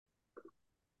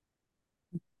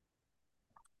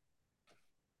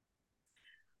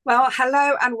Well,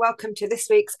 hello and welcome to this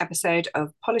week's episode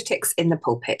of Politics in the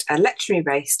Pulpit, a lectionary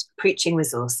based preaching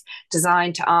resource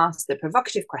designed to ask the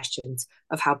provocative questions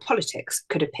of how politics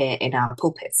could appear in our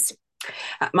pulpits.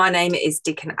 My name is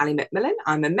Deacon Ali McMillan.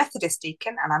 I'm a Methodist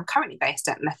deacon and I'm currently based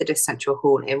at Methodist Central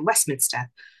Hall in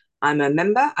Westminster. I'm a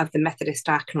member of the Methodist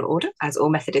Diaconal Order, as all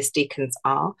Methodist deacons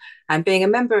are, and being a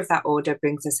member of that order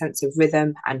brings a sense of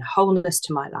rhythm and wholeness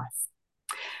to my life.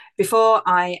 Before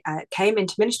I came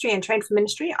into ministry and trained for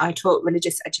ministry, I taught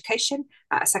religious education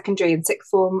at a secondary and sixth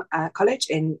form college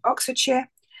in Oxfordshire.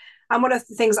 And one of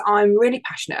the things I'm really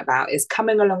passionate about is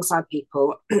coming alongside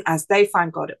people as they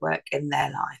find God at work in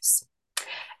their lives.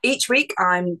 Each week,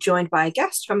 I'm joined by a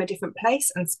guest from a different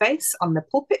place and space on the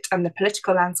pulpit and the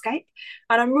political landscape.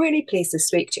 And I'm really pleased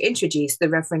this week to introduce the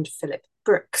Reverend Philip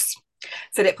Brooks.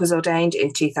 Philip was ordained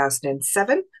in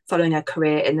 2007 following a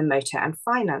career in the motor and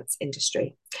finance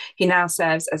industry. He now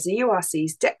serves as the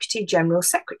URC's Deputy General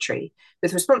Secretary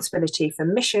with responsibility for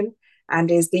mission and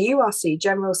is the URC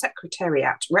General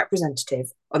Secretariat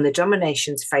representative on the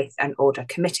Dominations Faith and Order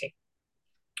Committee.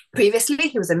 Previously,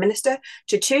 he was a minister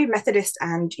to two Methodist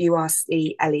and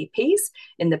URC LEPs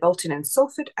in the Bolton and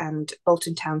Salford and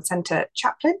Bolton Town Centre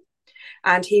chaplain,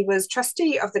 and he was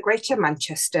trustee of the Greater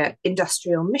Manchester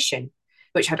Industrial Mission,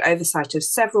 which had oversight of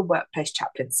several workplace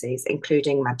chaplaincies,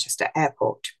 including Manchester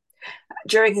Airport.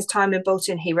 During his time in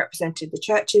Bolton, he represented the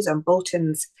churches on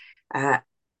Bolton's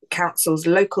Council's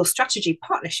local strategy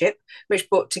partnership, which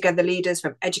brought together leaders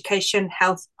from education,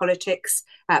 health, politics,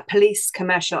 police,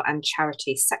 commercial and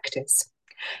charity sectors.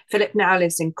 Philip now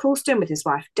lives in Coulston with his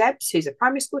wife Debs, who's a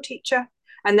primary school teacher,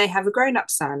 and they have a grown-up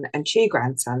son and two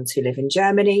grandsons who live in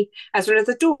Germany, as well as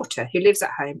a daughter who lives at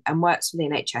home and works for the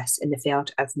NHS in the field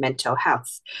of mental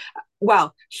health.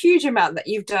 Well, huge amount that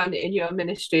you've done in your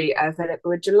ministry, Philip.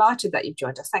 We're delighted that you've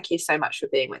joined us. Thank you so much for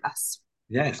being with us.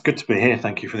 Yeah, it's good to be here.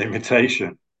 Thank you for the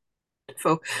invitation.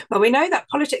 Wonderful. Well, we know that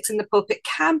politics in the pulpit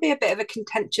can be a bit of a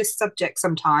contentious subject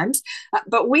sometimes,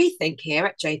 but we think here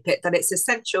at JPIT that it's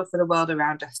essential for the world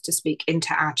around us to speak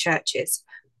into our churches.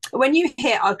 When you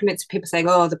hear arguments of people saying,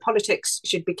 oh, the politics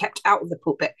should be kept out of the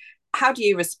pulpit, how do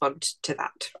you respond to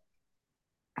that?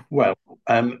 Well,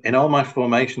 in all my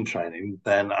formation training,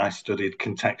 then I studied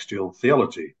contextual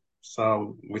theology.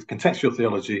 So with contextual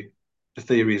theology, the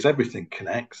theory is everything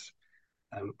connects.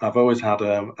 I've always had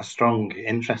a strong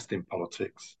interest in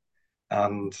politics.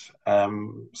 And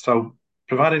so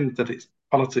providing that it's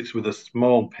politics with a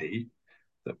small p,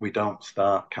 that we don't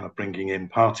start kind of bringing in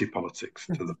party politics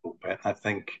to the pulpit, I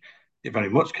think it very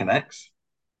much connects.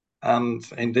 And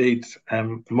indeed,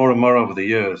 more and more over the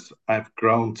years, I've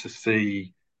grown to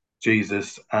see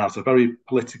Jesus as a very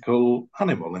political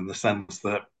animal in the sense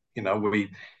that,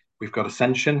 we've got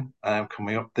Ascension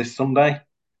coming up this Sunday.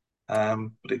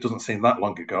 But it doesn't seem that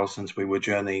long ago since we were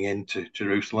journeying into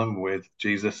Jerusalem with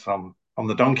Jesus on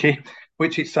the donkey,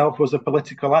 which itself was a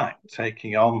political act,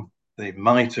 taking on the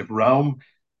might of Rome,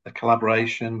 the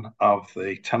collaboration of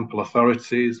the temple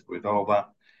authorities with all that,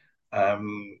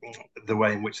 the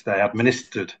way in which they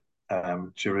administered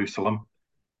Jerusalem.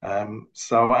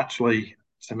 So actually,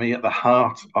 to me, at the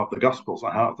heart of the Gospels,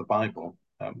 the heart of the Bible,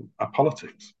 are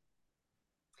politics.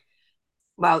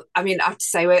 Well, I mean, I have to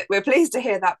say we're pleased to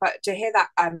hear that, but to hear that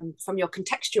from your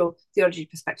contextual theology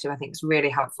perspective, I think is really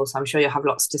helpful. So I'm sure you'll have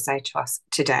lots to say to us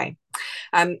today.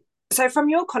 So from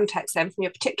your context then, from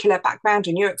your particular background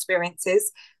and your experiences,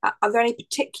 are there any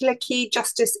particular key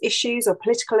justice issues or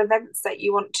political events that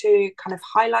you want to kind of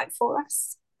highlight for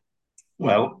us?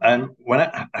 Well, when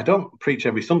I don't preach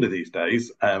every Sunday these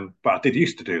days, but I did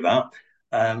used to do that.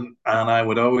 And I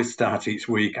would always start each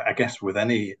week, I guess, with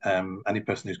any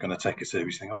person who's going to take a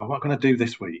serious thing. Oh, what am I going to do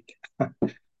this week?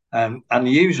 And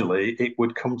usually it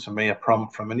would come to me a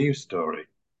prompt from a news story.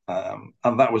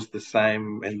 And that was the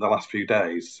same in the last few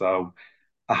days. So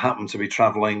I happened to be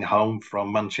traveling home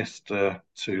from Manchester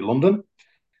to London,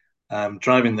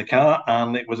 driving the car,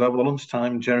 and it was over the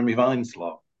lunchtime, Jeremy Vine's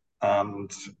lot.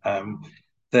 And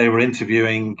they were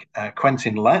interviewing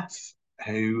Quentin Letts,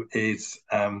 who is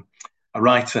a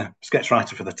writer, sketch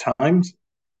writer for the Times,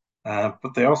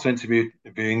 but they also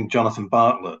interviewing Jonathan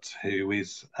Bartlett, who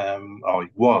is, or he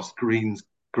was Green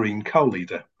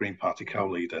co-leader, Green Party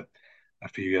co-leader a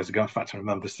few years ago. In fact, I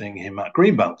remember seeing him at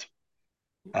Greenbelt.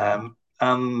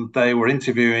 And they were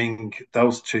interviewing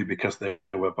those two because they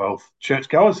were both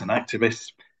churchgoers and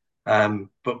activists,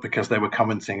 but because they were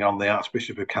commenting on the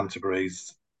Archbishop of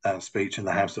Canterbury's speech in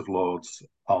the House of Lords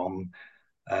on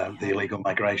the illegal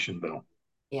migration bill.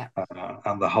 Yeah.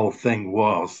 And the whole thing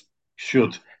was,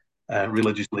 should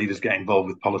religious leaders get involved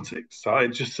with politics? So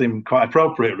it just seemed quite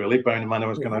appropriate, really, bearing in mind I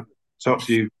was going to talk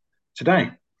to you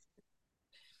today.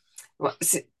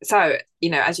 So,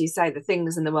 as you say, the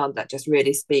things in the world that just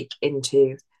really speak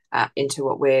into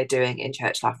what we're doing in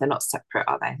church life, they're not separate,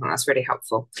 are they? Well, that's really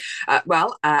helpful.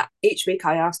 Each week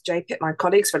I ask JPIT, my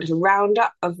colleagues, for a little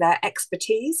roundup of their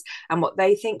expertise and what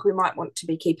they think we might want to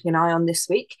be keeping an eye on this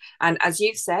week. And as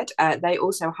you've said, they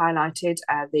also highlighted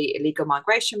the illegal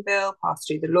migration bill passed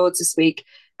through the Lords this week,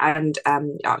 and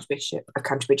Archbishop of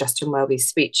Canterbury, Justin Welby's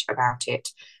speech about it.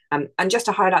 And just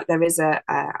to highlight, there is an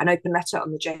open letter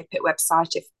on the JPIT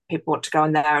website if people want to go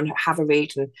on there and have a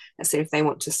read and see if they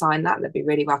want to sign that. They'd be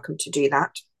really welcome to do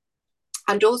that.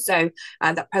 And also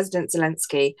that President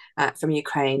Zelensky from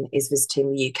Ukraine is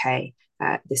visiting the UK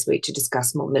this week to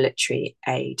discuss more military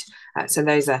aid. So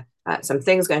those are some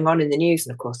things going on in the news,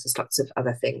 and of course there's lots of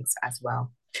other things as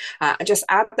well. I just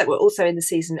add that we're also in the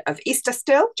season of Easter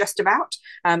still, just about.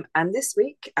 And this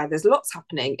week, there's lots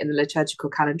happening in the liturgical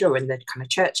calendar, or in the kind of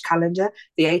church calendar.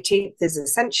 The 18th is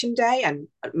Ascension Day, and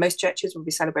most churches will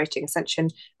be celebrating Ascension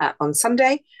on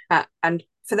Sunday. And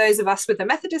for those of us with a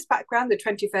Methodist background, the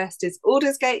 21st is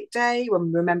Aldersgate Day, when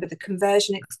we remember the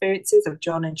conversion experiences of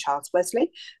John and Charles Wesley.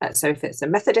 So if it's a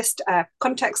Methodist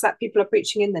context that people are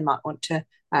preaching in, they might want to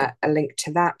a link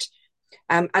to that.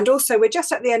 And also, we're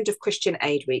just at the end of Christian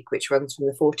Aid Week, which runs from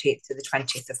the 14th to the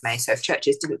 20th of May. So if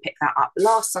churches didn't pick that up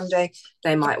last Sunday,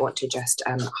 they might want to just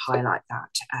highlight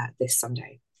that this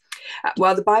Sunday.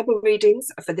 Well, the Bible readings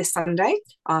for this Sunday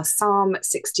are Psalm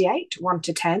 68, 1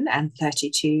 to 10 and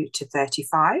 32 to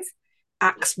 35,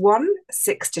 Acts 1,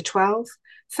 6 to 12,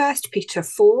 1 Peter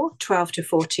 4, 12 to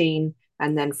 14,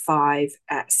 and then 5,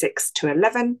 6 to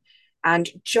 11, and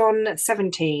John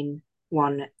 17,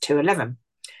 1 to 11.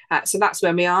 So that's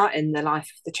where we are in the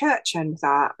life of the church and with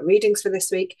our readings for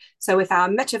this week. So with our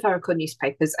metaphorical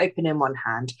newspapers open in one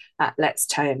hand, let's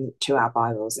turn to our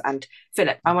Bibles. And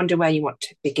Philip, I wonder where you want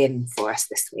to begin for us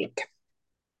this week.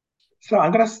 So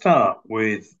I'm going to start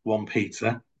with 1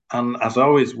 Peter. And as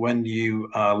always, when you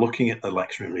are looking at the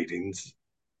lectionary readings,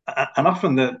 and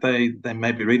often they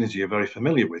may be readings you're very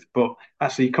familiar with, but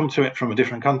actually you come to it from a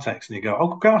different context and you go,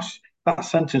 oh gosh, that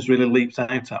sentence really leaps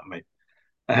out at me.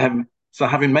 So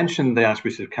having mentioned the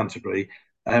Archbishop of Canterbury,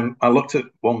 I looked at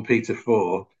 1 Peter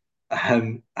 4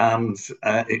 and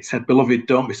it said, beloved,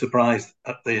 don't be surprised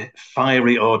at the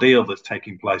fiery ordeal that's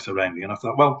taking place around you. And I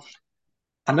thought, well,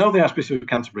 I know the Archbishop of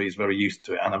Canterbury is very used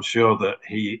to it, and I'm sure that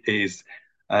he is,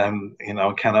 kind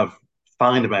of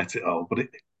fine about it all. But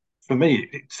for me,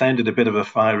 it sounded a bit of a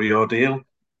fiery ordeal.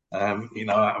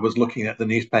 I was looking at the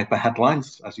newspaper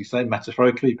headlines, as you say,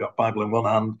 metaphorically. You've got Bible in one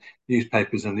hand,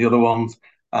 newspapers in the other ones.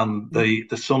 And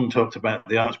the Sun talked about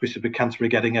the Archbishop of Canterbury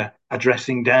getting a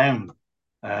dressing down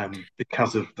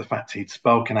because of the fact he'd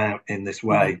spoken out in this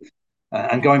way.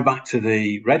 And going back to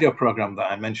the radio programme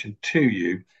that I mentioned to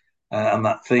you, and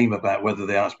that theme about whether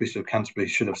the Archbishop of Canterbury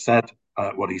should have said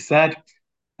what he said,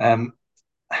 one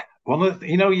of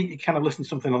you kind of listen to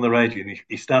something on the radio and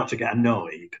you start to get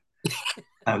annoyed.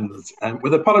 And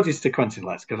with apologies to Quentin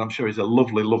Letts, because I'm sure he's a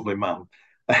lovely, lovely man.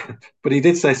 But he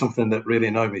did say something that really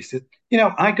annoyed me. He said,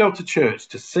 I go to church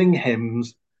to sing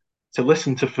hymns, to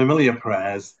listen to familiar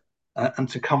prayers, and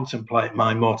to contemplate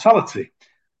my mortality.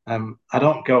 I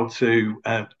don't go to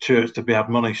church to be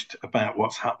admonished about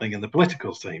what's happening in the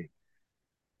political scene.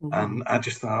 Mm-hmm. And I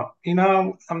just thought,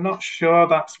 I'm not sure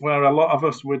that's where a lot of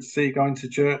us would see going to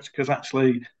church, because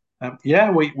actually,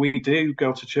 we do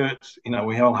go to church.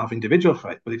 We all have individual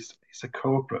faith, but it's a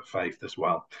corporate faith as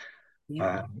well.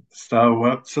 Yeah.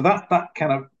 So that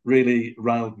kind of really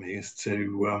riled me as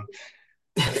to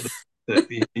that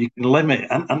you can limit.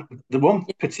 And the one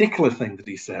particular thing that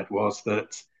he said was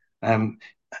that, and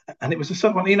it was a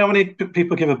sort of, when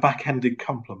people give a backhanded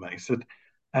compliment, he said,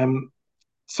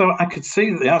 so I could see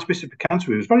that the Archbishop of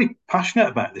Canterbury was very passionate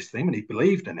about this thing and he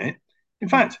believed in it. In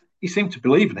fact, he seemed to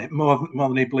believe in it more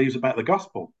than he believes about the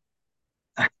gospel.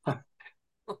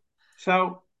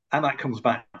 So. And that comes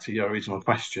back to your original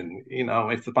question.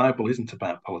 If the Bible isn't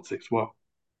about politics, what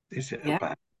is it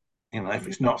about? If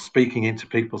it's not speaking into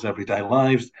people's everyday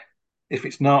lives, if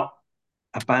it's not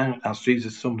about, as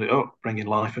Jesus summed it up, bringing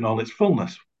life in all its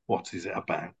fullness, what is it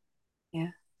about? Yeah.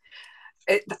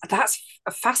 That's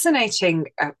a fascinating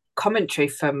commentary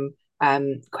from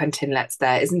Quentin Letts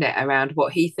there, isn't it? Around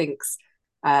what he thinks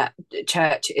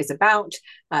church is about,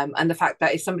 and the fact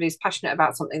that if somebody's passionate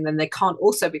about something, then they can't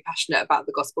also be passionate about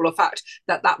the gospel, or fact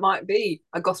that might be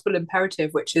a gospel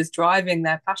imperative which is driving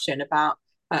their passion about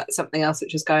something else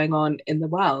which is going on in the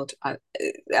world.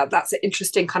 That's an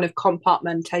interesting kind of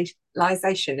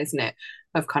compartmentalization, isn't it,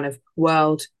 of kind of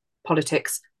world,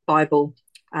 politics, Bible,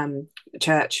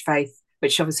 church, faith,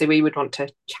 which obviously we would want to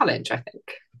challenge, I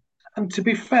think. And to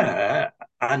be fair,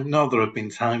 I know there have been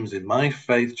times in my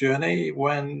faith journey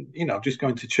when, just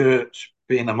going to church,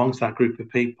 being amongst that group of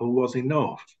people was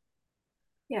enough.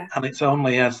 Yeah. And it's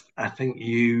only as I think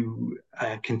you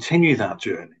continue that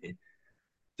journey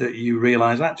that you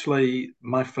realize actually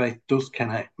my faith does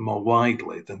connect more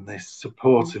widely than this Mm.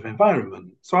 supportive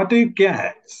environment. So I do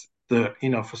get that,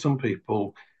 for some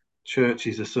people, church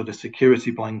is a sort of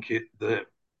security blanket that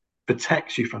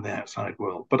protects you from the outside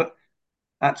world. But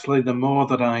actually, the more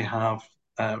that I have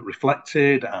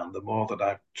reflected and the more that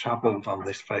I've traveled on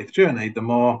this faith journey, the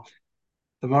more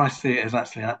I see it as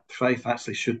actually faith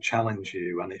actually should challenge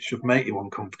you and it should make you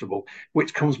uncomfortable,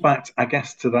 which comes back, I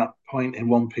guess, to that point in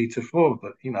 1 Peter 4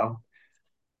 that,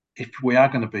 if we are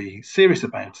going to be serious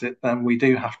about it, then we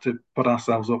do have to put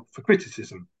ourselves up for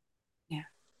criticism. Yeah.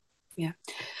 Yeah.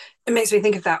 It makes me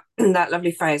think of that that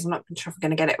lovely phrase. I'm not sure if I'm going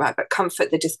to get it right, but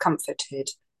comfort the discomforted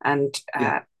and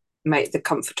Yeah. make the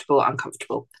comfortable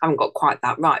uncomfortable. I haven't got quite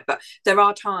that right, but there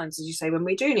are times, as you say, when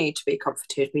we do need to be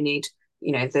comforted. We need,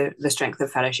 the strength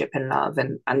of fellowship and love,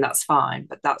 and that's fine.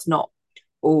 But that's not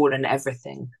all and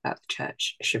everything that the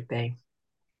church should be,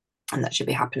 and that should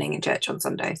be happening in church on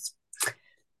Sundays.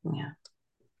 Yeah.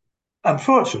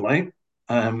 Unfortunately,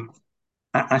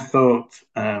 I thought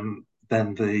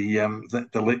then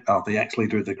the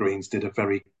ex-leader of the Greens did a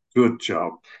very good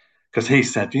job because he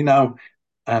said,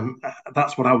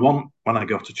 that's what I want when I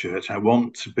go to church. I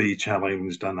want to be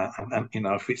challenged, and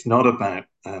if it's not about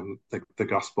the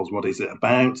Gospels, what is it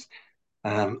about?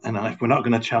 And if we're not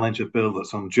going to challenge a bill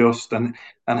that's unjust, and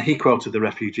he quoted the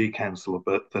Refugee Council,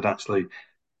 but that actually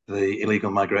the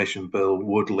illegal migration bill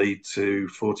would lead to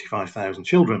 45,000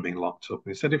 children being locked up.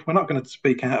 And he said, if we're not going to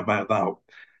speak out about that,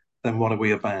 then what are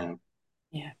we about?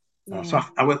 Yeah. So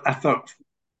Yeah. I thought,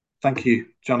 thank you,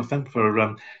 Jonathan,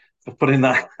 for putting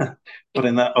that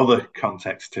putting that other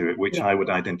context to it, which Yeah. I would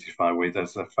identify with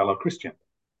as a fellow Christian.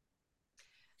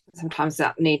 Sometimes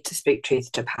that need to speak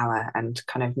truth to power and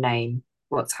kind of name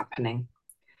what's happening.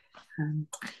 Um,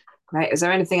 Right. Is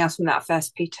there anything else from that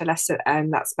first Peter lesson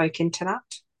that spoke into that?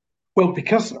 Well,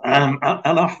 because and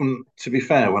often, to be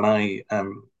fair, when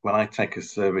I take a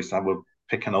service, I will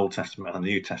pick an Old Testament and a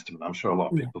New Testament. I'm sure a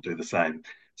lot of Yeah. people do the same.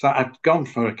 So I've gone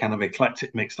for a kind of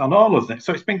eclectic mix on all of this.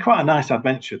 So it's been quite a nice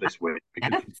adventure this week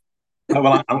because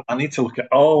Yeah. I need to look at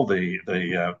all the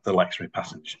lectionary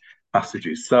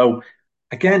passages. So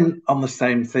again, on the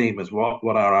same theme as what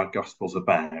are our Gospels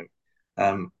about?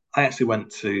 I actually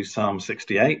went to Psalm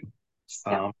 68, Yeah.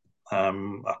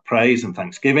 Psalm of praise and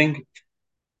thanksgiving.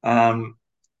 Um,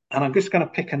 and I'm just going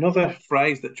to pick another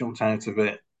phrase that jumped out of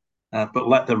it, but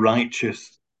let the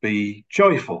righteous be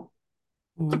joyful.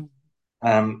 Mm.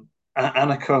 And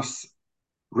of course,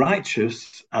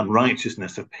 righteous and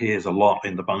righteousness appears a lot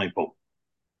in the Bible.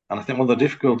 And I think one of the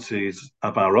difficulties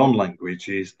of our own language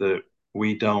is that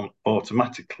we don't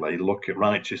automatically look at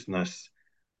righteousness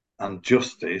and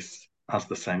justice as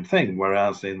the same thing,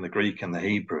 whereas in the Greek and the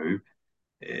Hebrew,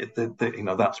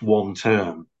 that's one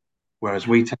term. Whereas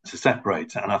Yeah. we tend to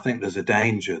separate it. And I think there's a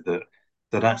danger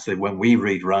that actually when we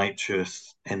read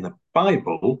righteous in the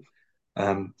Bible,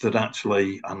 that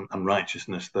actually and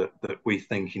righteousness that we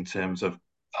think in terms of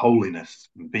holiness,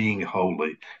 being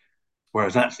holy.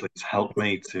 Whereas actually it's helped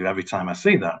me to every time I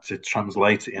see that to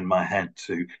translate it in my head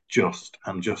to just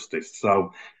and justice.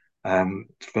 So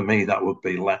for me that would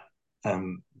be let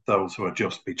those who are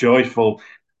just be joyful.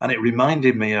 And it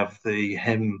reminded me of the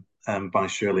hymn by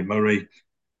Shirley Murray,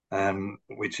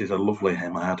 which is a lovely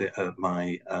hymn. I had it at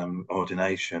my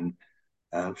ordination.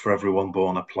 For everyone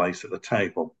born a place at the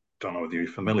table. Don't know whether you're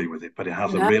familiar with it, but it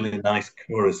has a No. really nice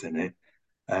chorus in it.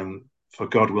 For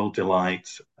God will delight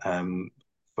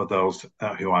for those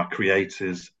who are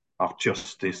creators of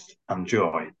justice and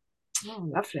joy. Oh,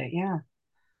 lovely. Yeah.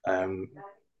 Um,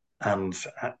 and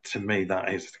to me,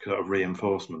 that is sort of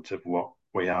reinforcement of what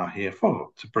we are here for,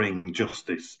 to bring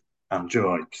justice and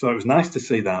joy. So it was nice to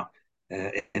see that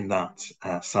in that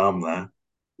psalm there.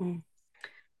 Mm.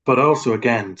 But also,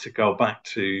 again, to go back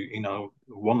to,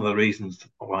 one of the reasons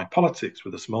why politics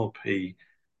with a small p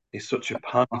is such a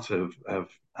part of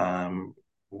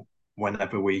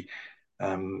whenever we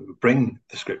bring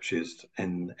the scriptures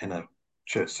in a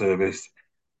church service,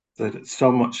 that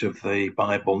so much of the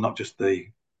Bible, not just the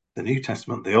New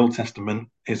Testament, the Old Testament,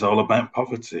 is all about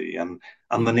poverty and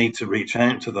the Yeah. need to reach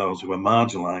out to those who are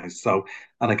marginalised. So,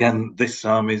 and again, this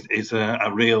psalm is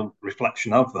a real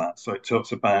reflection of that. So it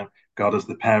talks about God as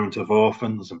the parent of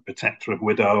orphans and protector of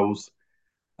widows.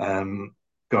 Um,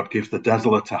 God gives the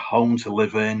desolate a home to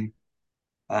live in,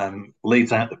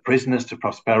 leads out the prisoners to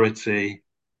prosperity,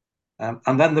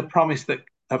 and then the promise that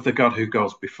of the God who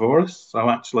goes before us. So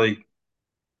actually,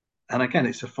 and again,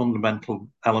 it's a fundamental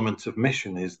element of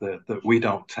mission is that we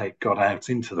don't take God out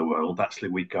into the world. Actually,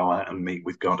 we go out and meet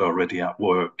with God already at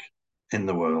work in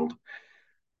the world.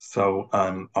 So,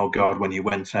 oh God, when you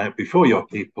went out before your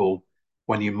people,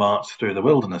 when you marched through the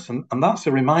wilderness, and that's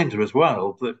a reminder as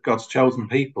well that God's chosen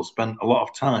people spent a lot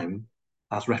of time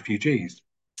as refugees.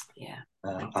 Yeah.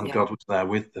 And Yeah. God was there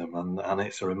with them, and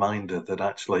it's a reminder that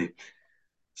actually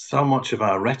so much of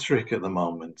our rhetoric at the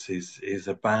moment is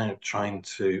about trying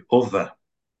to other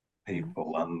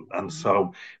people, and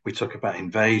so we talk about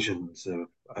invasions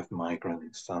of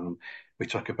migrants, and we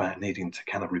talk about needing to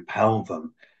kind of repel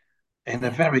them in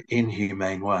a very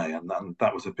inhumane way, and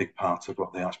that was a big part of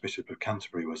what the Archbishop of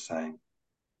Canterbury was saying.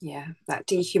 Yeah, that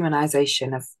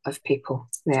dehumanization of people.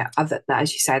 Yeah, other that,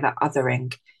 as you say, that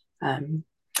othering. Um,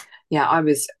 yeah, I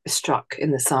was struck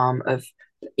in the psalm of,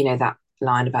 that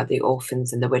line about the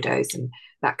orphans and the widows and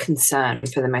that concern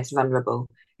for the most vulnerable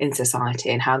in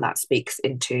society and how that speaks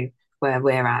into where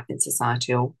we're at in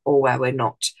society or where we're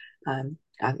not.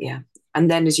 Yeah. And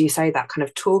then, as you say, that kind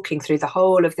of talking through the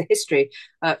whole of the history,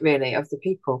 really, of the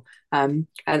people, and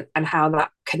how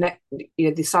that connect.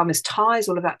 The psalmist ties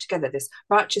all of that together: this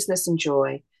righteousness and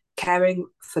joy, caring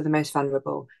for the most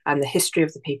vulnerable, and the history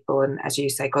of the people, and as you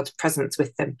say, God's presence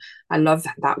with them. I love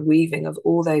that weaving of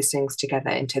all those things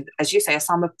together into, as you say, a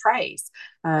psalm of praise.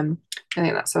 I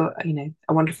think that's a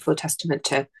wonderful testament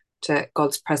to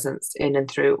God's presence in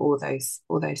and through all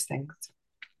those things.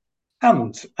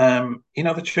 And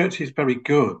the church is very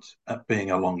good at being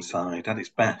alongside, at its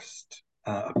best,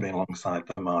 at being alongside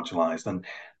the marginalised. And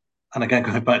again,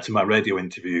 going back to my radio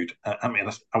interview,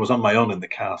 I was on my own in the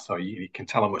car, so you can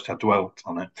tell how much I dwelt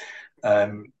on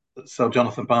it. So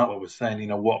Jonathan Bartlett was saying,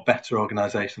 what better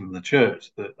organisation than the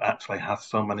church that actually has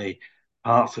so many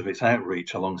parts of its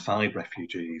outreach alongside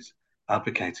refugees,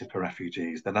 advocating for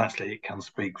refugees, that actually it can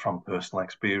speak from personal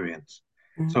experience.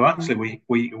 So actually,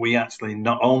 we actually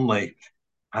not only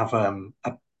have a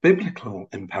biblical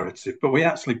imperative, but we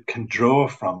actually can draw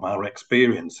from our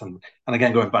experience. And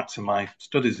again, going back to my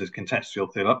studies as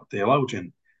contextual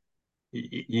theologian,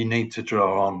 you need to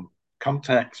draw on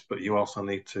context, but you also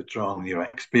need to draw on your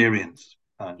experience,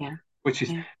 which is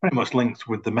very much linked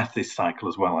with the Methodist cycle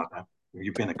as well.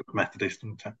 You've been a good Methodist,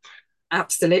 haven't you?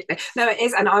 Absolutely. No, it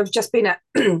is. And I've just been at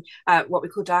what we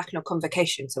call diaconal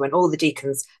convocation. So when all the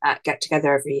deacons get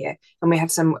together every year, and we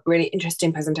have some really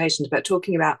interesting presentations, but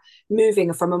talking about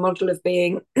moving from a model of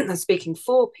being speaking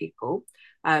for people,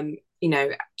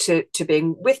 to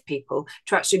being with people,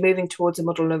 to actually moving towards a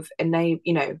model of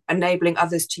enabling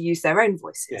others to use their own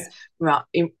voices,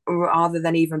 rather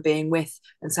than even being with,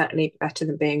 and certainly better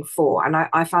than being for. And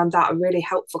I found that a really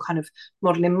helpful kind of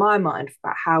model in my mind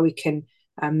about how we can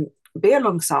be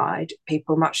alongside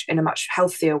people in a much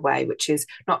healthier way, which is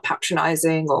not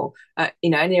patronizing or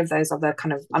any of those other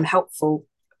kind of unhelpful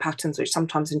patterns which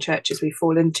sometimes in churches we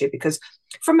fall into, because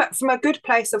from a good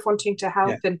place of wanting to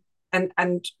help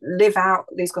and live out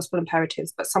these gospel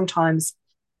imperatives, but sometimes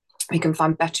we can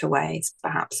find better ways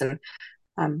perhaps, and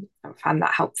I found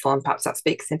that helpful, and perhaps that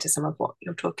speaks into some of what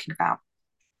you're talking about.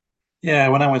 Yeah,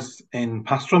 when I was in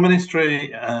pastoral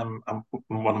ministry, one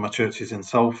of my churches in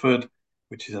Salford,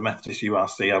 which is a Methodist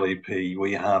URC LEP,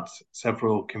 we had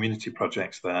several community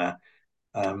projects there,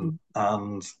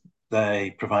 and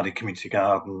they provided community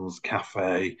gardens,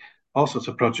 cafe, all sorts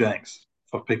of projects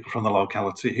for people from the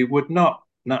locality who would not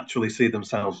naturally see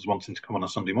themselves as wanting to come on a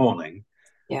Sunday morning.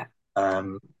 Yeah.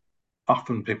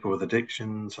 Often people with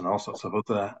addictions and all sorts of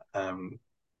other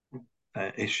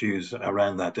issues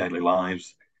around their daily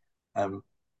lives.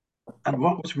 And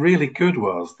what was really good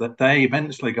was that they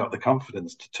eventually got the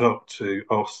confidence to talk to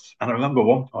us. And I remember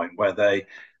one point where the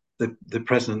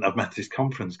president of Methodist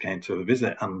Conference came to a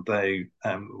visit, and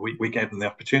we gave them the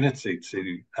opportunity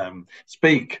to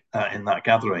speak in that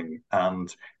gathering,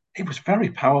 and it was very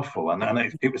powerful,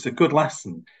 and it was a good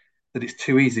lesson that it's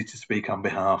too easy to speak on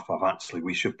behalf of. Actually,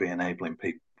 we should be enabling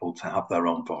people to have their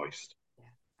own voice.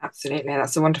 Absolutely,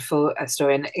 that's a wonderful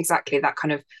story, and exactly that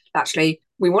kind of, actually,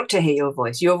 we want to hear your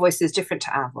voice. Your voice is different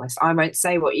to our voice. I won't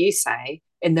say what you say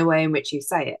in the way in which you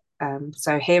say it.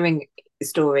 So hearing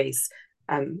stories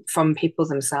from people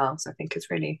themselves, I think, is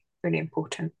really, really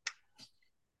important.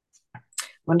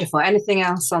 Wonderful. Anything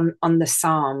else on the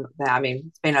psalm there? I mean,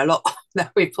 it's been a lot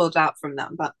that we pulled out from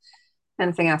that, but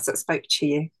anything else that spoke to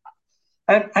you?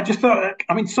 I just thought,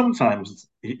 I mean, sometimes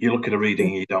you look at a reading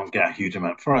and you don't get a huge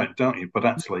amount for it, don't you? But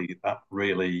actually, that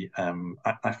really,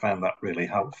 I found that really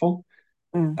helpful.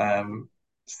 Yeah.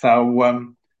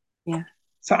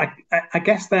 So I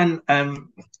guess then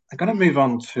I'm going to move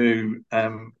on to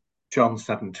John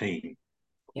 17.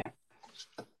 Yeah.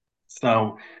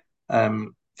 So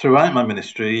throughout my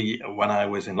ministry, when I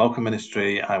was in local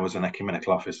ministry, I was an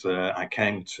ecumenical officer. I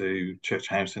came to Church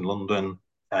House in London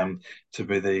to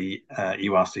be the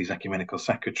URC's ecumenical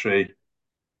secretary.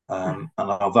 And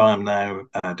although I'm now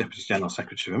Deputy General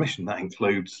Secretary of Mission, that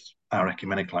includes our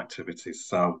ecumenical activities.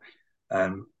 So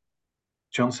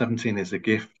John 17 is a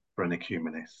gift for an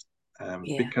ecumenist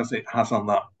because it has on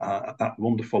that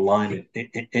wonderful line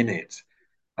in it,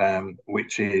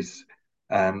 which is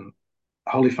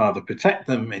Holy Father, protect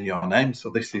them in your name. So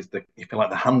this is the, if you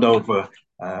like, the handover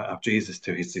of Jesus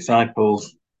to his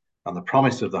disciples and the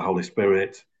promise of the Holy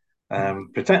Spirit.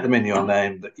 Protect them in your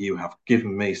name that you have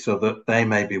given me, so that they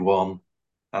may be one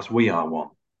as we are one.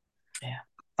 Yeah.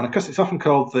 And of course, it's often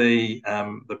called the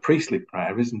priestly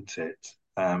prayer, isn't it?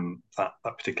 That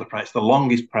particular prayer. It's the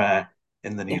longest prayer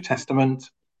in the New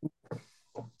Testament,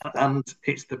 and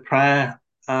it's the prayer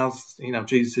as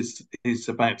Jesus is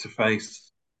about to face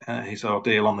his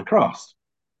ordeal on the cross.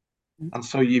 And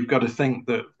so you've got to think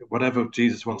that whatever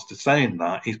Jesus wants to say in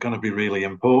that is going to be really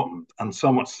important, and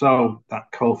so much so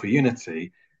that call for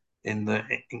unity in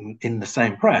the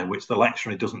same prayer, which the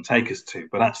lectionary doesn't take us to,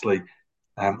 but actually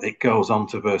it goes on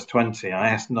to verse 20. I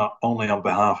ask not only on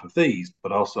behalf of these,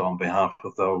 but also on behalf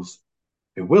of those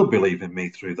who will believe in me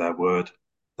through their word,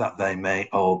 that they may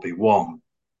all be one,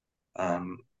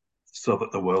 so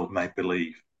that the world may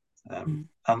believe. And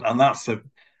that's a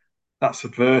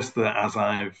verse that, as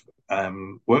I've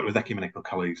worked with ecumenical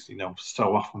colleagues,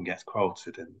 so often gets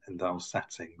quoted in those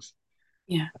settings.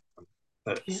 Yeah.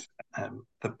 That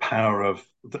the power of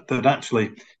that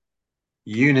actually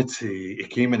unity,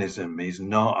 ecumenism is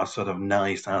not a sort of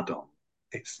nice add-on.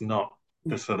 It's not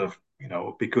the sort of,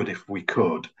 it'd be good if we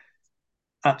could.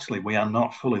 Actually, we are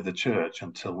not fully the church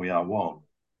until we are one.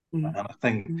 And I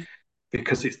think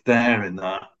because it's there in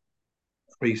that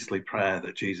priestly prayer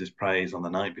that Jesus prays on the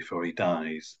night before he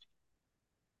dies,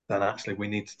 then actually we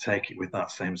need to take it with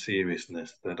that same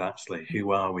seriousness, that actually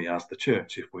who are we as the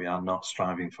church if we are not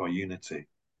striving for unity?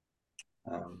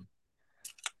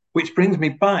 Which brings me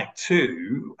back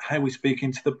to how we speak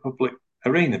into the public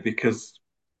arena, because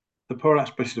the poor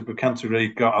Archbishop of Canterbury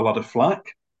got a lot of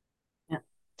flack. Yeah.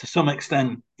 To some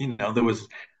extent, there was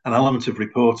an element of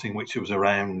reporting which was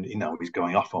around, he's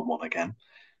going off on one again.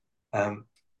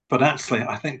 But actually,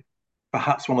 I think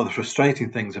perhaps one of the frustrating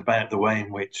things about the way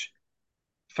in which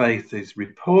faith is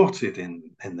reported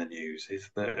in the news is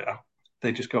that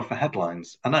they just go for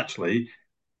headlines. And actually,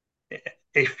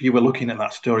 if you were looking at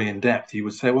that story in depth, you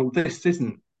would say, well, this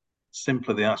isn't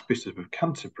simply the Archbishop of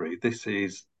Canterbury. This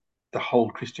is the whole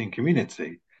Christian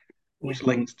community, which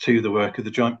links to the work of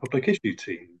the Joint Public Issue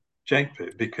Team,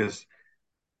 JPIT, because,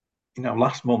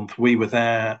 last month we were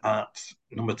there at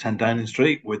number 10 Downing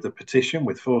Street with the petition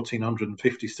with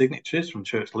 1,450 signatures from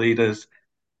church leaders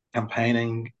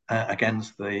campaigning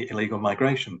against the illegal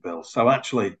migration bill. So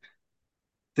actually,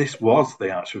 this was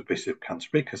the Archbishop of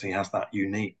Canterbury because he has that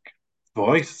unique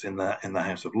voice in the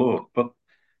House of Lords, but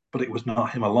it was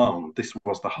not him alone. This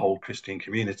was the whole Christian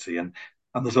community, and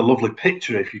there's a lovely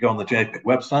picture if you go on the JPIT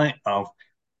website of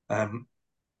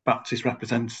Baptist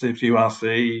representatives,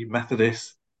 URC,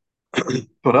 Methodists,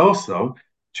 but also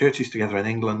churches together in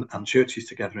England and churches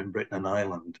together in Britain and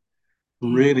Ireland,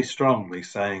 really strongly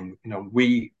saying,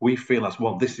 we feel as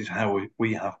one. This is how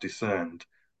we have discerned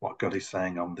what God is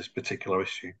saying on this particular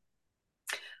issue.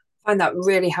 I find that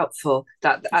really helpful,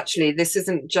 that actually this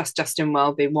isn't just Justin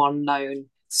Welby, one lone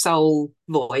sole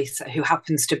voice who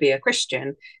happens to be a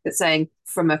Christian, that's saying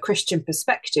from a Christian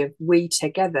perspective, we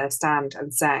together stand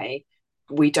and say,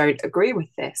 we don't agree with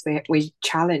this. We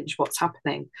challenge what's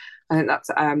happening. I think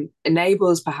that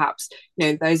enables perhaps,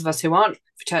 those of us who aren't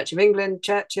for Church of England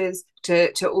churches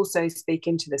to also speak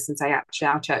into this and say, actually,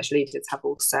 our church leaders have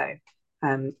also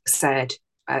said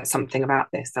something about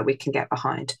this that we can get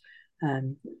behind.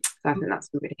 So I think that's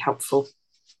really helpful.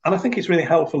 And I think it's really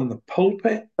helpful in the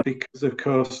pulpit because, of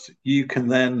course, you can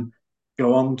then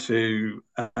go on to,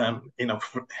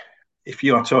 if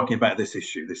you are talking about this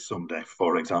issue this Sunday,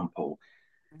 for example,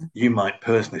 you might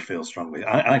personally feel strongly.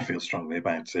 I feel strongly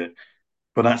about it,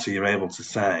 but actually you're able to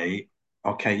say,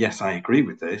 okay, yes, I agree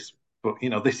with this, but,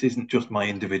 this isn't just my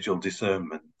individual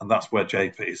discernment. And that's where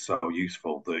JPIT is so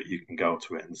useful, that you can go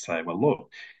to it and say, well, look,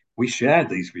 we share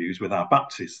these views with our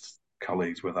Baptist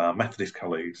colleagues, with our Methodist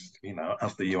colleagues,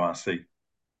 as the URC.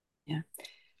 Yeah.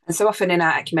 And so often in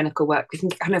our ecumenical work, we can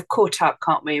get kind of caught up,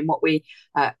 can't we, in what we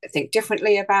think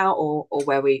differently about, or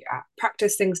where we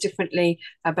practice things differently,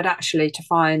 but actually to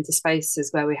find the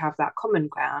spaces where we have that common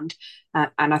ground.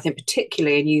 And I think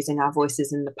particularly in using our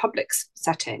voices in the public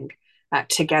setting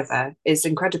together is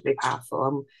incredibly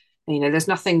powerful. There's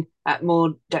nothing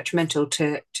more detrimental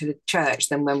to the church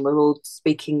than when we're all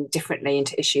speaking differently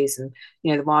into issues, and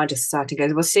the wider society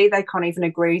goes, well, see, they can't even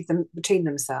agree between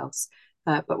themselves.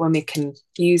 But when we can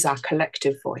use our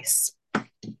collective voice.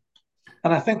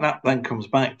 And I think that then comes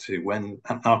back to when,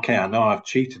 okay, I know I've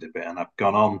cheated a bit and I've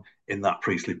gone on in that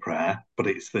priestly prayer, but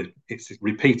it's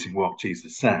repeating what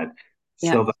Jesus said,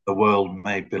 Yeah. so that the world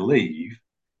may believe.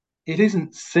 It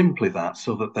isn't simply that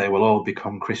so that they will all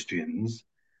become Christians.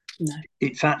 No.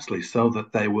 It's actually so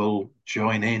that they will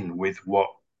join in with what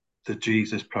the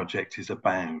Jesus Project is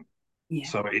about. Yeah.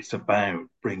 So it's about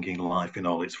bringing life in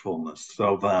all its fullness,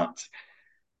 so that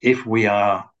if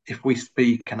we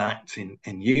speak and act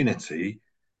in unity,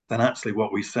 then actually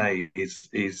what we say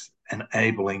is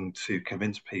enabling to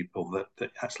convince people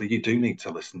that actually you do need to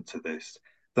listen to this,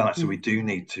 that actually we do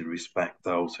need to respect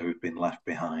those who have been left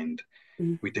behind.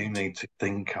 We do need to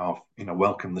think of,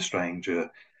 welcome the stranger.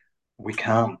 We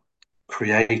can't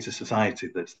create a society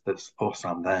that's us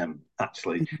and them.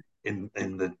 Actually, in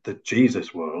the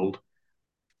Jesus world,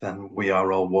 then we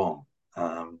are all one.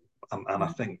 And I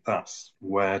think that's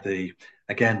where the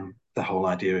whole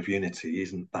idea of unity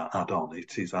isn't that add-on.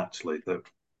 It is actually that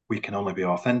we can only be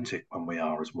authentic when we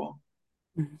are as one.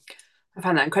 I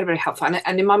found that incredibly helpful.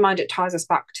 And in my mind, it ties us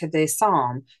back to the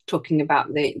psalm talking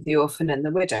about the orphan and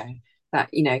the widow, that,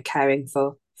 caring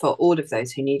for all of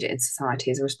those who need it in society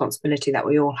is a responsibility that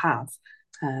we all have.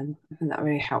 I find that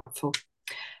really helpful.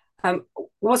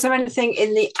 Was there anything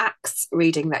in the Acts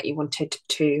reading that you wanted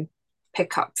to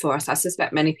pick up for us? I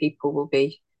suspect many people will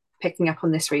be picking up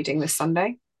on this reading this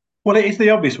Sunday. Well, it is the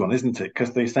obvious one, isn't it?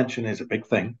 Because the ascension is a big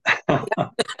thing.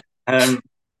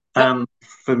 And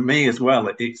for me as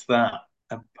well, it's that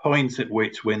a point at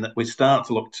which we start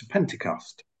to look to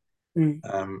Pentecost. And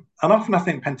often I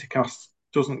think Pentecost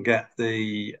doesn't get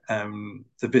the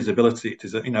visibility it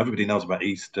is. Everybody knows about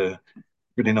Easter,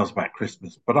 everybody knows about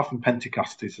Christmas, but often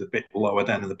Pentecost is a bit lower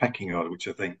down in the pecking order, which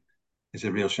I think is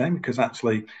a real shame, because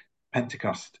actually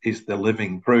Pentecost is the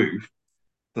living proof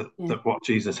that what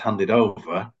Jesus handed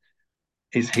over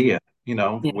is here.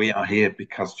 We are here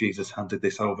because Jesus handed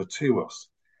this over to us.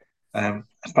 I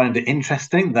find it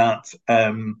interesting that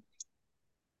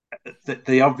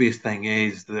the obvious thing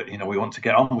is that we want to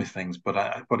get on with things,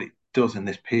 but it does in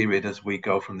this period as we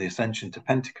go from the Ascension to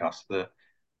Pentecost, that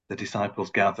the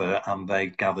disciples gather and they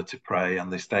gather to pray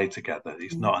and they stay together.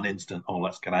 It's not an instant, oh,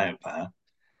 let's get out there.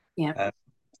 Yeah.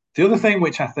 The other thing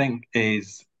which I think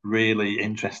is really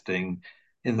interesting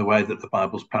in the way that the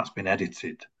Bible's perhaps been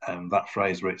edited, that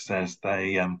phrase where it says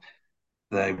they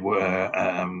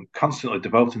were constantly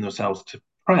devoting themselves to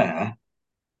prayer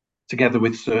together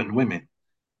with certain women.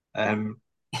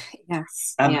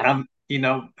 Yes. And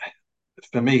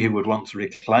for me, who would want to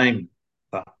reclaim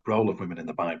that role of women in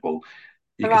the Bible,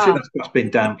 you can see that's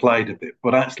been downplayed a bit,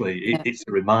 but actually it's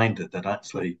a reminder that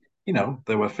actually,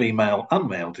 there were female and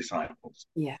male disciples.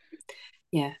 Yeah.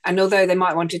 And although they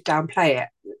might want to downplay it,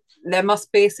 there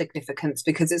must be a significance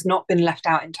because it's not been left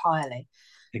out entirely.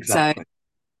 Exactly.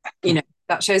 So,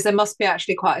 that shows there must be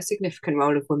actually quite a significant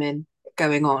role of women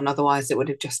going on. Otherwise, it would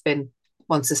have just been,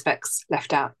 one suspects,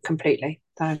 left out completely.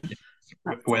 So,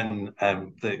 when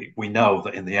we know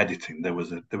that in the editing there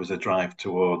was a drive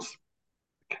towards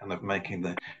kind of making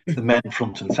the men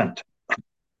front and center.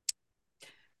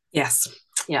 Yes,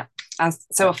 yeah, as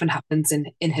so often happens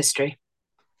in history.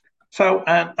 So,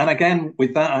 and again,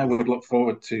 with that, I would look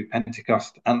forward to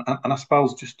Pentecost, and I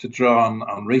suppose just to draw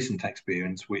on recent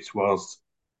experience, which was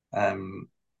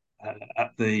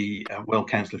at the World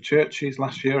Council of Churches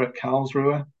last year at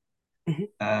Karlsruhe,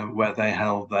 where they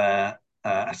held their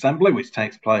assembly, which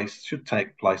should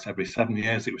take place every 7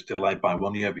 years. It was delayed by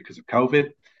 1 year because of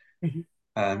COVID.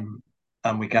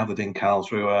 And we gathered in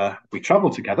Karlsruhe. We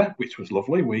travelled together, which was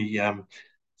lovely.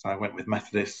 So I went with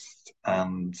Methodist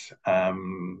and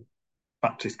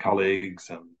Baptist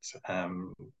colleagues,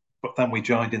 but then we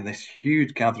joined in this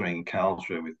huge gathering in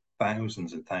Karlsruhe with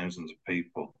thousands and thousands of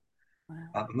people.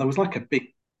 Wow. And there was like a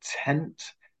big tent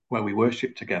where we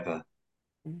worshipped together.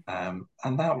 And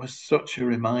that was such a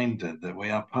reminder that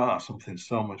we are part of something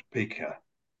so much bigger.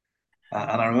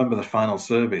 And I remember the final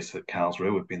service at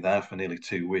Karlsruhe. We've been there for nearly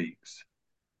 2 weeks.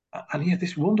 And you had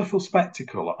this wonderful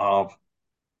spectacle of,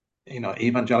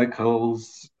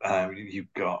 evangelicals,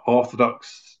 you've got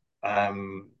Orthodox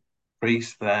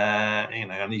priests there,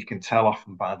 and you can tell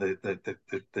often by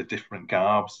the different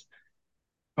garbs.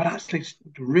 But actually,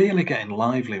 really getting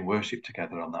lively worship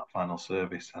together on that final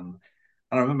service. And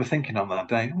I remember thinking on that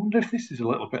day, I wonder if this is a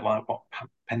little bit like what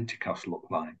Pentecost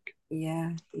looked like.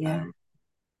 Yeah.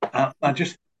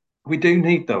 We do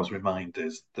need those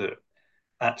reminders that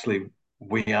actually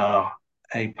we are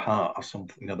a part of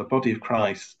something. You know, the body of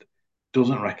Christ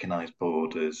doesn't recognise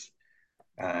borders.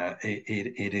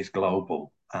 It is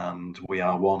global, and we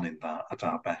are one in that at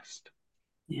our best.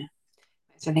 Yeah.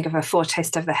 So think of a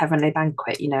foretaste of the heavenly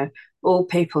banquet, all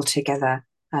people together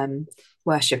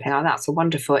worshipping. Oh, that's a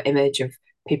wonderful image of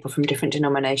people from different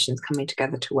denominations coming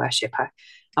together to worship.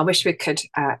 I wish we could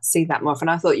see that more often.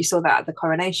 I thought you saw that at the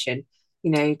coronation,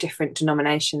 different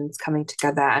denominations coming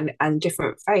together and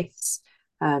different faiths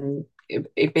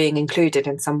it being included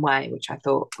in some way, which I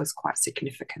thought was quite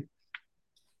significant.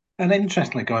 And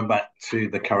interestingly, going back to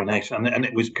the coronation, and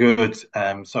it was good.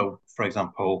 So, for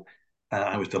example,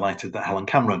 I was delighted that Helen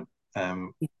Cameron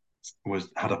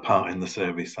had a part in the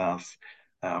service as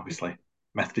obviously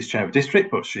Methodist Chair of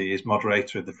District, but she is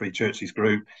moderator of the Free Churches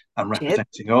group and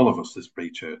representing all of us as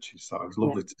Free Churches. So it was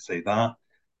lovely to see that.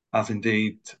 As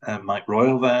indeed Mike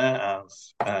Royal there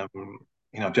as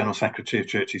General Secretary of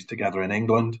Churches Together in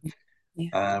England.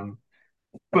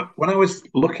 But when I was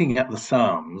looking at the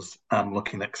Psalms and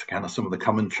looking at kind of some of the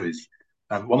commentaries,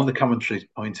 one of the commentaries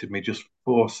pointed me just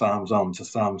 4 Psalms on to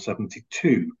Psalm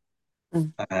 72,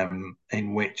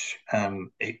 in which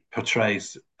it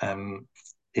portrays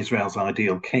Israel's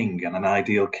ideal king. And an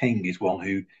ideal king is one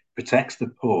who protects the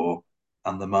poor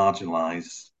and the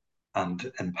marginalized and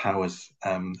empowers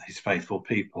his faithful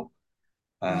people.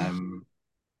 And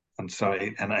so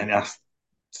it asked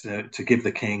to give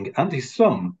the king and his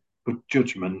son good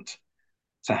judgment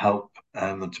to help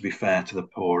and to be fair to the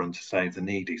poor and to save the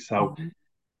needy. So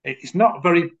it's not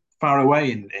very far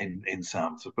away in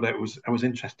Psalms, but I was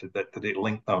interested that it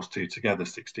linked those two together,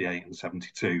 68 and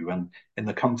 72, and in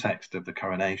the context of the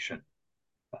coronation.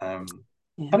 And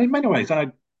in many ways,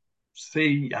 I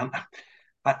see, and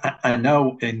I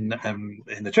know in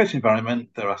the church environment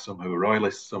there are some who are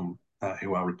royalists, some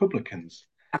who are Republicans.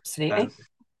 Absolutely.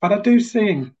 But I do see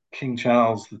in King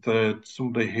Charles III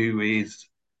somebody who is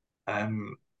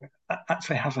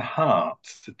actually has a heart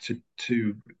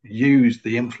to use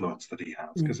the influence that he has,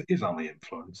 because it is only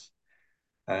influence,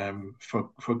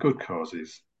 for good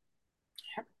causes.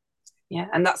 Yeah,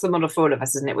 and that's the model for all of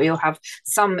us, isn't it? We all have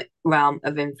some realm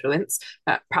of influence,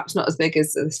 perhaps not as big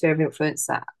as the sphere of influence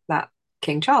that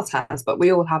King Charles has, but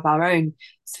we all have our own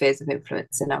spheres of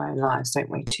influence in our own lives, don't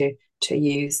we? To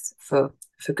use for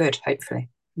good, hopefully.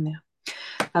 Yeah.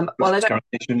 Well,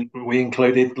 we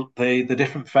included the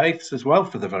different faiths as well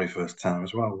for the very first time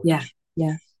as well. Which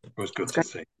was good to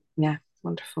see. Yeah,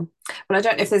 wonderful. Well, I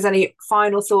don't know if there's any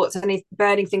final thoughts, any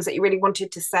burning things that you really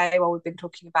wanted to say while we've been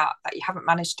talking about that you haven't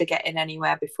managed to get in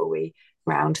anywhere before we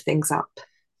round things up.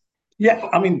 Yeah,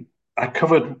 I mean, I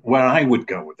covered where I would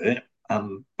go with it,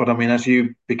 but I mean, as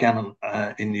you began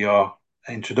in your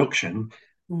introduction,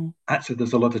 actually,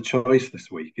 there's a lot of choice this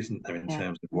week, isn't there, in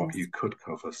terms of what you could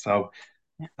cover? So,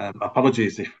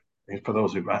 apologies if for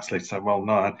those who've actually said, well,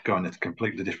 no, I'd go in a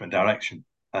completely different direction.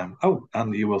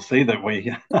 And you will see that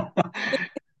we,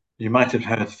 you might have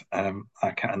heard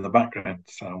our cat in the background,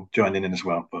 so joining in as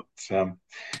well. But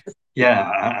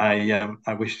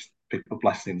I wish people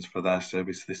blessings for their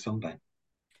service this Sunday.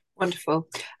 Wonderful.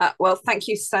 Well, thank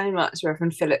you so much,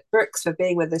 Reverend Philip Brooks, for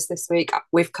being with us this week.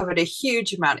 We've covered a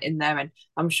huge amount in there, and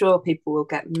I'm sure people will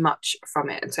get much from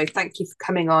it. And so thank you for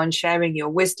coming on, sharing your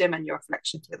wisdom and your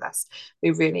reflections with us. We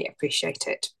really appreciate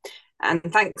it. And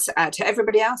thanks to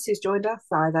everybody else who's joined us,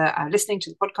 either listening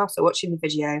to the podcast or watching the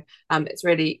video. It's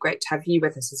really great to have you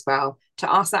with us as well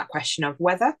to ask that question of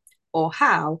whether or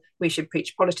how we should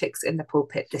preach politics in the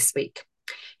pulpit this week.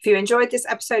 If you enjoyed this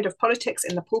episode of Politics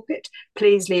in the Pulpit,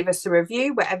 please leave us a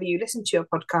review wherever you listen to your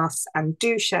podcasts, and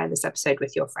do share this episode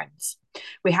with your friends.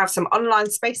 We have some online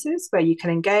spaces where you can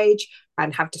engage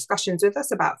and have discussions with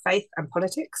us about faith and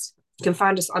politics. You can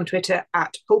find us on Twitter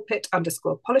at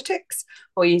 @pulpit_politics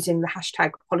or using the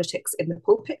hashtag politics in the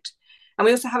pulpit. And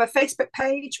we also have a Facebook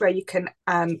page where you can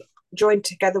join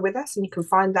together with us, and you can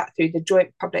find that through the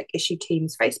Joint Public Issue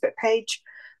Team's Facebook page.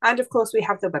 And of course, we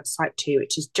have the website too,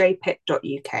 which is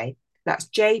jpit.uk. That's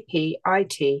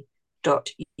jpit.uk.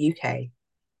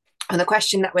 And the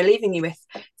question that we're leaving you with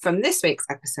from this week's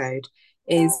episode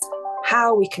is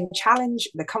how we can challenge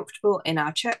the comfortable in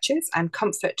our churches and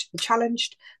comfort the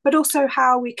challenged, but also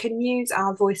how we can use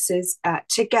our voices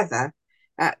together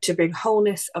to bring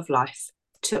wholeness of life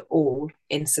to all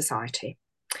in society.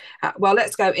 Well,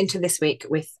 let's go into this week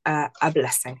with a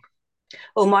blessing.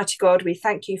 Almighty God, we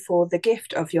thank you for the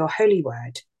gift of your holy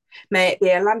word. May it be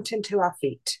a lantern to our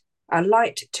feet, a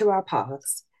light to our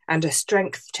paths, and a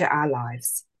strength to our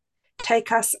lives. Take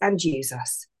us and use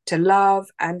us to love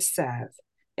and serve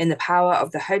in the power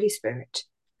of the Holy Spirit,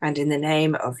 and in the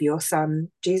name of your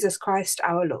Son, Jesus Christ,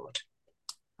 our Lord.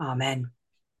 Amen.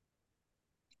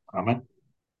 Amen.